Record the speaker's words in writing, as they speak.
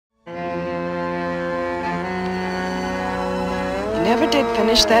Never did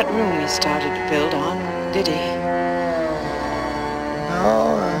finish that room he started to build on, did he?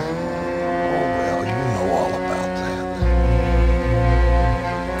 No, well, you know all about that.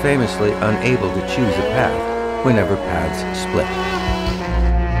 Famously unable to choose a path whenever paths split.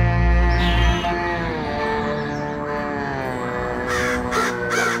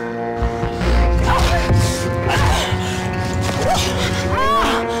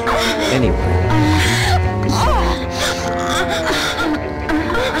 Anyway,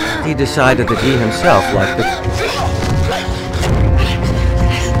 he decided that he himself liked the...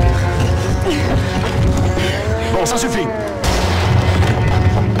 Bon, ça suffit.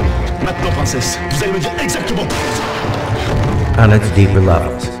 Maintenant, princesse, vous allez me dire exactement. On its deeper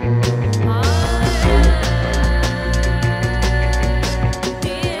levels.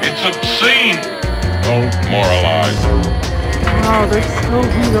 It's obscene. Don't moralize. Wow, they're so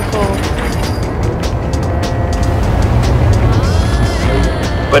beautiful.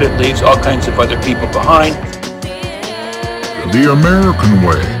 But it leaves all kinds of other people behind. The American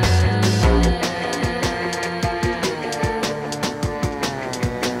way.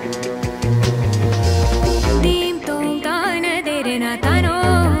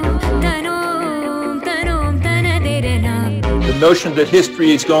 The notion that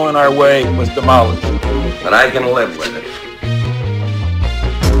history is going our way was demolished. But I can live with it.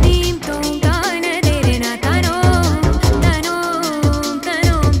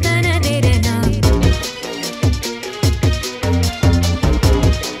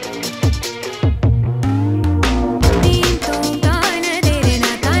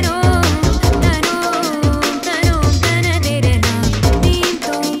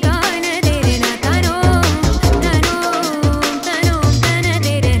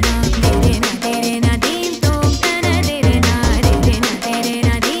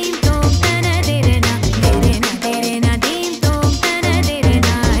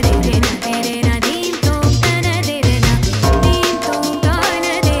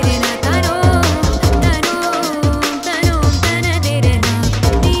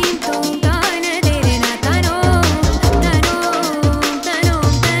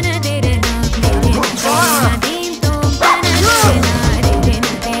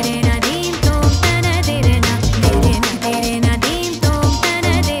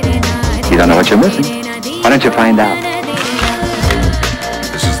 You don't know what you're missing. Why don't you find out?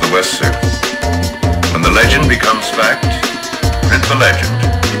 This is the West Circle. When the legend becomes fact, print the legend.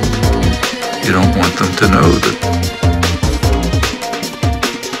 You don't want them to know that.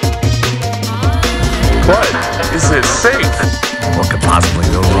 But is it safe? What could possibly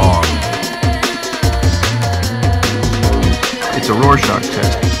go wrong? It's a Rorschach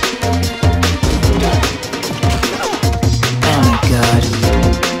test. Oh my god.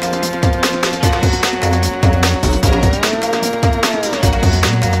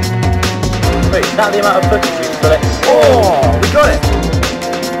 Wait, is that the amount of footage we collect? Oh, we got it!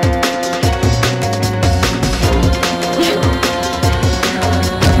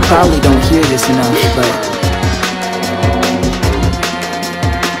 You probably don't hear this enough, but...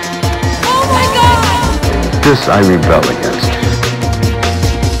 Oh my god! This I rebel against.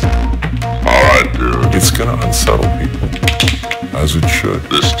 Alright, dude. It's gonna unsettle people. As it should.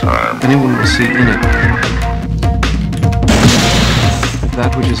 This time. Anyone will see in it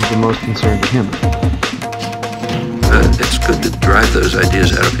that which is of the most concern to him. It's good to drive those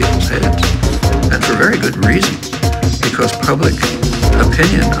ideas out of people's heads. And for very good reason. Because public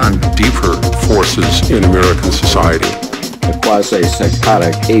opinion on Deeper forces in American society. A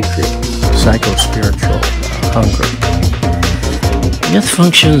quasi-psychotic hatred. Psycho-spiritual hunger. Myth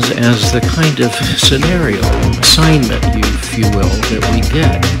functions as the kind of scenario, assignment, if you will, that we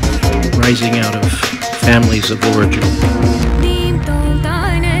get rising out of families of origin.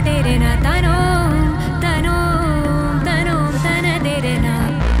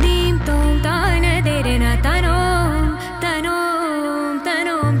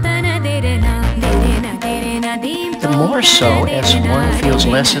 The more so as one feels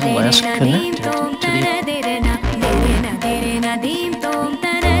less and less connected to the...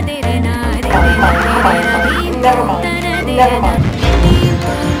 Never mind.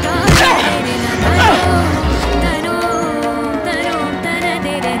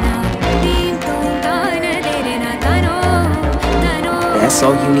 That's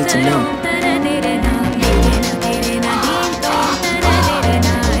all you need to know.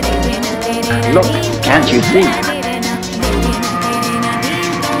 Look, can't you see?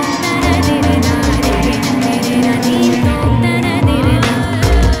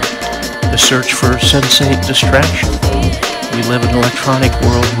 The search for sensate distraction. We live in an electronic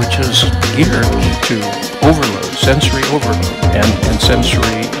world which is geared to overload, sensory overload, and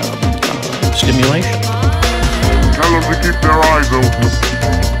sensory stimulation. Tell them to keep their eyes open.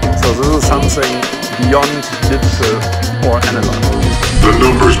 So this is something beyond digital or analog. The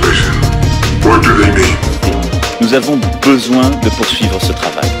numbers listen. What do they mean? Nous avons besoin de poursuivre ce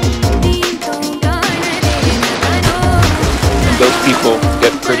travail. And those people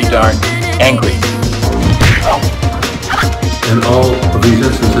get pretty darn angry. In all of these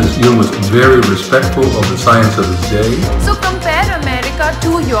instances, Jung was very respectful of the science of his day. So compare America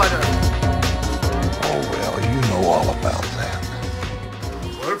to Europe. Oh, well, you know all about that.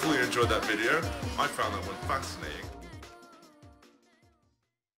 Well, hopefully you enjoyed that video. I found that one fascinating.